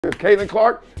because Caitlyn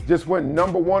Clark just went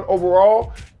 #1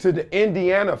 overall to the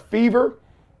Indiana Fever.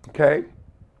 Okay.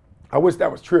 I wish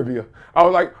that was trivia. I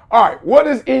was like, all right, what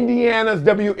is Indiana's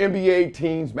WNBA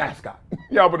team's mascot?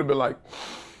 Y'all would have been like,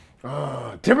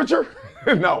 temperature?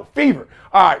 No, fever.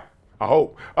 All right, I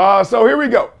hope. So here we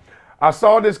go. I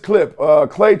saw this clip.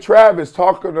 Clay Travis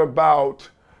talking about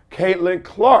Caitlyn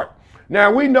Clark. Now,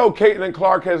 we know Caitlyn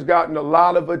Clark has gotten a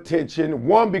lot of attention,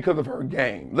 one, because of her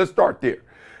game. Let's start there.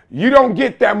 You don't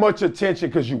get that much attention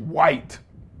because you're white,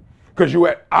 because you're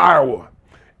at Iowa.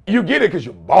 You get it because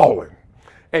you're balling.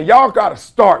 And y'all got to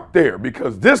start there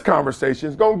because this conversation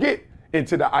is going to get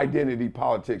into the identity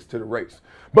politics to the race.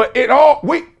 But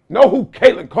we know who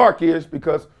Caitlyn Clark is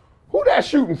because who that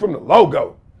shooting from the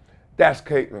logo? That's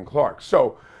Caitlyn Clark.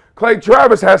 So Clay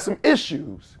Travis has some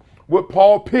issues with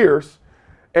Paul Pierce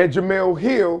and Jemelle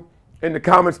Hill in the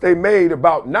comments they made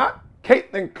about not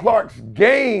Caitlyn Clark's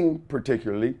game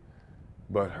particularly,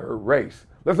 but her race.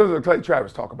 Let's listen to Clay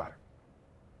Travis talk about it.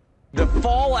 The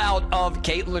fallout of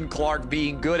Caitlyn Clark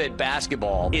being good at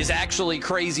basketball is actually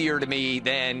crazier to me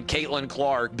than Caitlyn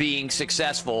Clark being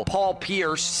successful. Paul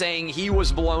Pierce saying he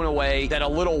was blown away that a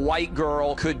little white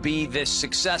girl could be this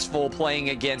successful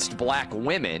playing against black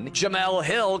women. Jemelle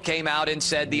Hill came out and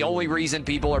said the only reason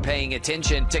people are paying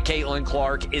attention to Caitlyn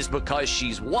Clark is because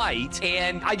she's white.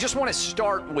 And I just want to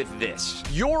start with this.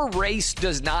 Your race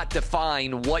does not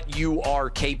define what you are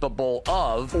capable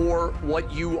of or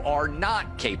what you are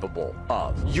not capable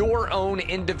of. Your own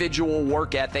individual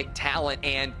work ethic, talent,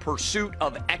 and pursuit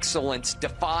of excellence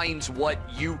defines what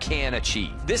you can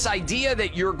achieve. This idea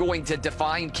that you're going to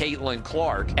define Caitlyn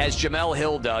Clark as Jemelle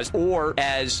Hill does or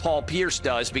as Paul Pierce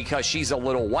does because she's a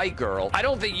little white girl, I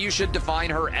don't think you should define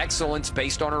her excellence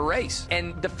based on her race.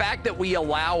 And the fact that we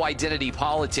allow identity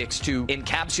politics to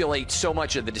encapsulate so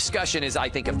much of the discussion is, I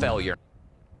think, a failure.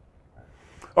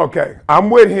 Okay, I'm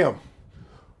with him.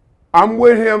 I'm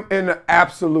with him in the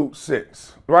absolute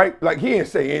sense, right? Like, he didn't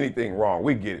say anything wrong.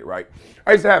 We get it, right?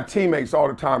 I used to have teammates all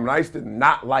the time, and I used to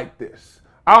not like this.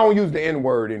 I don't use the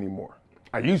N-word anymore.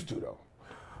 I used to, though.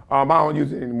 I don't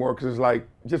use it anymore because it's like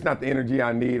just not the energy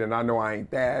I need, and I know I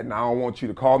ain't that, and I don't want you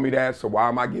to call me that, so why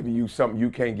am I giving you something you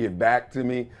can't give back to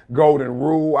me? Golden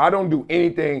rule. I don't do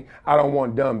anything I don't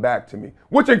want done back to me,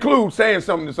 which includes saying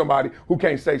something to somebody who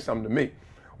can't say something to me.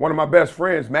 One of my best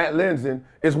friends, Matt Linson,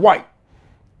 is white.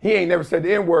 He ain't never said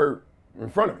the N-word in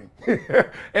front of me.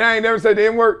 And I ain't never said the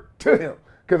N-word to him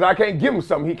because I can't give him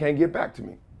something he can't give back to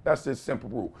me. That's just simple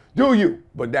rule. Do you,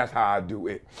 but that's how I do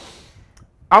it.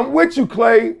 I'm with you,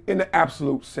 Clay, in the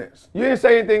absolute sense. You didn't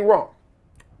say anything wrong.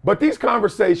 But these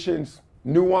conversations,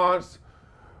 nuance,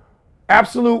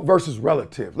 absolute versus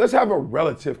relative. Let's have a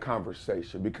relative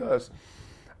conversation because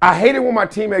I hate it when my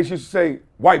teammates used to say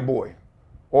white boy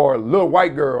or little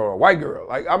white girl or white girl.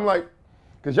 Like, I'm like,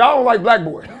 because y'all don't like black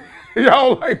boy.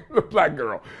 Y'all don't like the black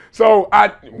girl. So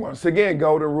I, once again,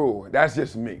 go to rule. That's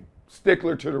just me.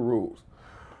 Stickler to the rules.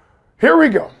 Here we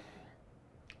go.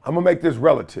 I'm going to make this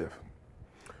relative.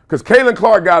 Because Caitlyn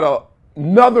Clark got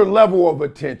another level of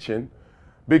attention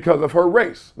because of her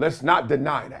race. Let's not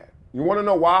deny that. You want to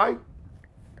know why?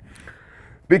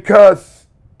 Because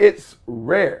it's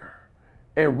rare.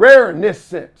 And rare in this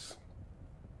sense.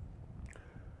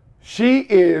 She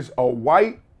is a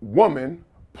white woman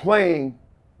playing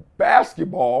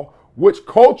basketball, which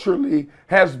culturally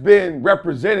has been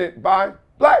represented by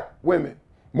black women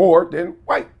more than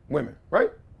white women,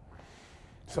 right?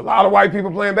 It's a lot of white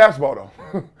people playing basketball,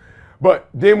 though. But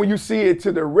then when you see it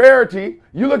to the rarity,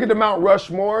 you look at the Mount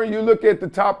Rushmore, you look at the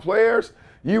top players,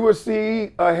 you will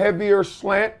see a heavier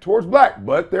slant towards black.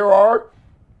 But there are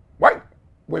white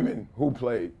women who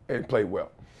play and play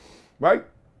well, right?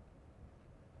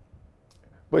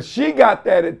 But she got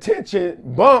that attention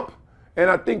bump, and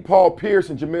I think Paul Pierce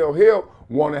and Jemelle Hill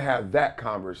want to have that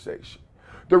conversation.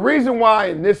 The reason why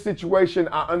in this situation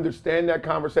I understand that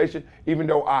conversation, even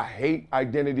though I hate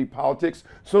identity politics,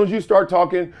 as soon as you start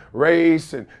talking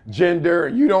race and gender,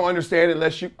 and you don't understand it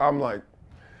unless you, I'm like,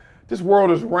 this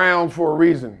world is round for a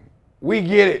reason. We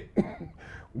get it.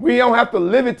 We don't have to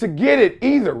live it to get it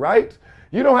either, right?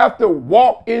 You don't have to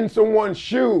walk in someone's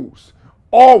shoes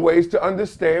always to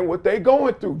understand what they're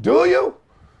going through, do you?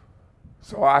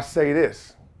 So I say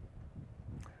this.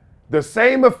 The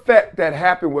same effect that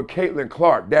happened with Caitlyn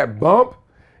Clark, that bump,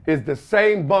 is the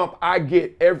same bump I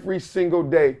get every single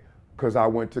day because I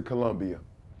went to Columbia.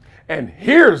 And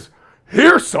here's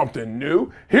something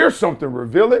new. Here's something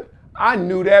revealing. I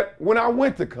knew that when I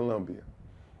went to Columbia.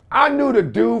 I knew the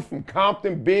dude from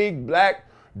Compton, big, black,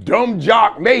 dumb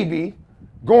jock, maybe,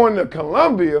 going to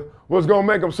Columbia was going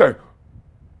to make him say,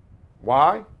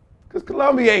 why? Because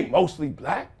Columbia ain't mostly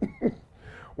black.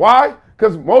 Why?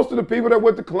 Because most of the people that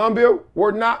went to Columbia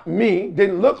were not me,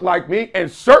 didn't look like me, and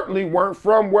certainly weren't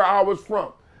from where I was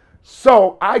from.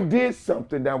 So I did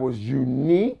something that was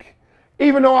unique,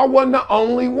 even though I wasn't the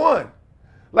only one.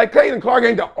 Like Caitlyn Clark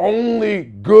ain't the only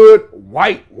good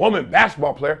white woman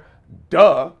basketball player.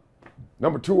 Duh.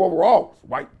 Number 2 overall was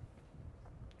white.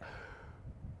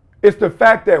 It's the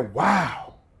fact that,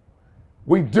 wow,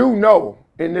 we do know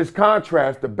in this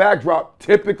contrast, the backdrop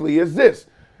typically is this.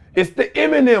 It's the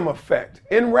Eminem effect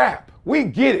in rap. We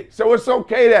get it. So it's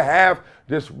okay to have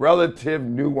this relative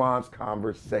nuanced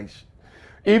conversation.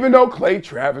 Even though Clay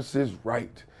Travis is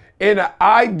right. In an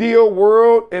ideal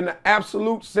world, in the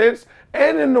absolute sense,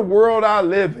 and in the world I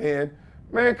live in,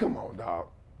 man, come on, dog.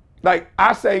 Like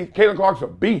I say, Caitlyn Clark's a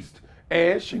beast,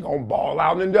 and she gonna ball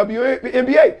out in the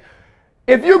WNBA.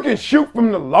 If you can shoot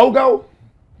from the logo,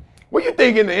 what you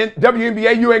think in the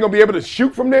WNBA you ain't gonna be able to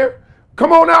shoot from there?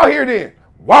 Come on out here then.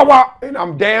 Wah wah, and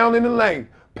I'm down in the lane,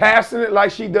 passing it like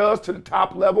she does to the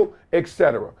top level,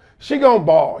 etc. She gonna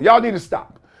ball. Y'all need to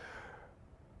stop.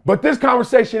 But this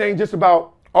conversation ain't just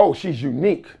about, oh, she's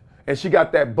unique and she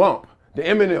got that bump, the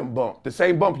Eminem bump, the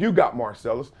same bump you got,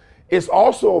 Marcellus. It's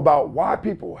also about why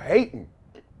people hating.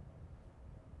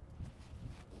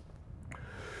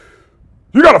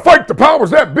 You got to fight the powers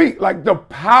that be. Like the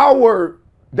power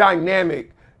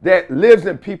dynamic that lives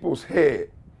in people's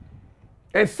head.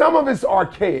 And some of it's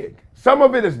archaic. Some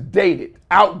of it is dated,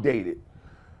 outdated.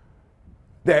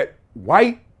 That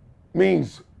white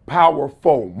means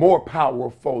powerful, more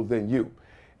powerful than you.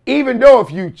 Even though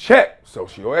if you check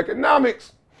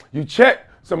socioeconomics, you check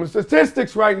some of the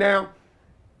statistics right now,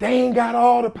 they ain't got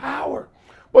all the power.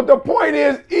 But the point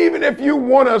is, even if you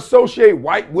want to associate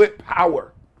white with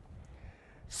power,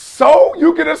 so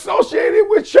you can associate it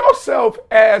with yourself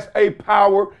as a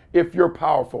power if you're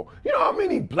powerful. You know how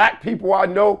many black people I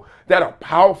know that are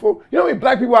powerful? You know how many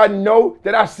black people I know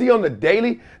that I see on the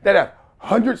daily that have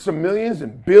hundreds of millions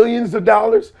and billions of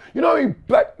dollars? You know how many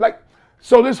black, like,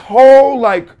 so this whole,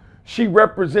 like, she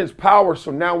represents power,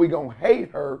 so now we gonna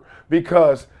hate her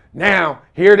because now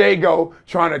here they go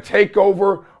trying to take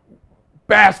over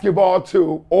basketball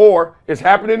too, or it's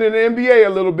happening in the NBA a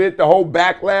little bit, the whole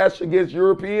backlash against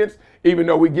Europeans, even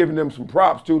though we're giving them some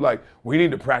props too, like we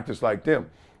need to practice like them.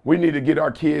 We need to get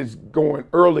our kids going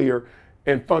earlier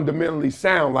and fundamentally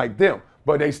sound like them.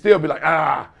 But they still be like,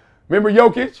 remember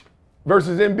Jokic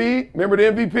versus Embiid? Remember the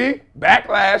MVP?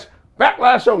 Backlash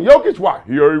on Jokic. Why?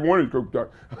 He already won his coach.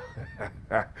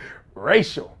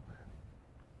 Racial.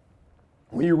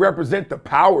 When you represent the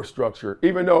power structure,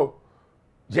 even though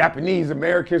Japanese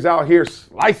Americans out here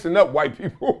slicing up white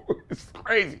people, it's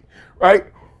crazy, right?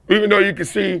 Even though you can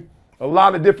see a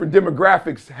lot of different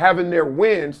demographics having their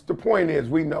wins, the point is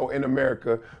we know in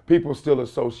America, people still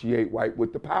associate white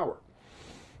with the power.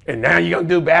 And now you're gonna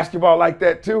do basketball like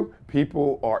that too?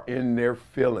 People are in their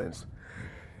feelings.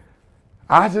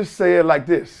 I just say it like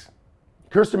this.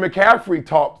 Christian McCaffrey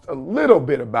talked a little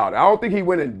bit about it. I don't think he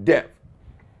went in depth.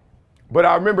 But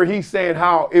I remember he saying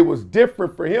how it was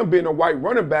different for him being a white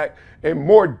running back and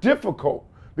more difficult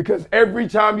because every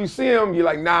time you see him, you're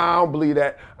like, nah, I don't believe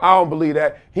that. I don't believe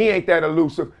that. He ain't that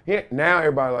elusive. Now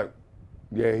everybody like,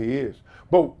 yeah, he is.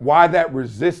 But why that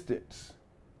resistance?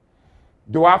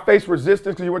 Do I face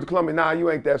resistance because you went to Columbia? Nah,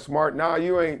 you ain't that smart. Nah,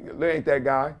 you ain't that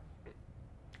guy.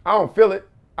 I don't feel it.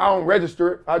 I don't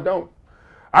register it. I don't.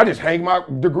 I just hang my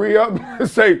degree up and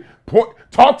say,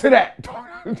 talk to that.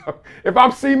 If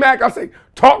I'm C-Mac, I say,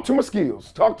 talk to my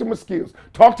skills. Talk to my skills.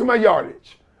 Talk to my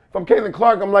yardage. If I'm Caitlyn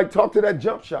Clark, I'm like, talk to that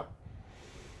jump shot.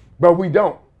 But we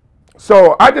don't.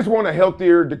 So I just want a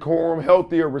healthier decorum,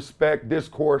 healthier respect,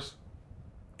 discourse.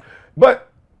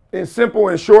 But in simple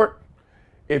and short,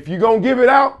 if you're going to give it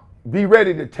out, be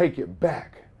ready to take it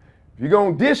back. If you're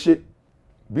going to dish it,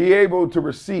 be able to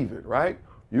receive it, right?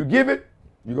 You give it,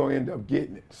 you're going to end up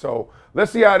getting it. So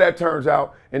let's see how that turns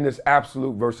out in this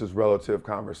absolute versus relative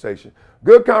conversation.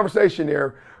 Good conversation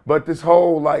there, but this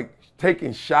whole like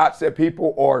taking shots at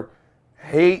people or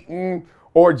hating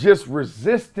or just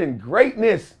resisting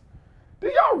greatness. Do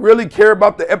y'all really care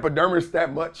about the epidermis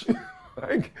that much?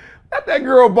 Like, let that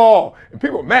girl ball. And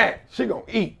people are mad. She going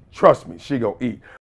to eat. Trust me, she going to eat.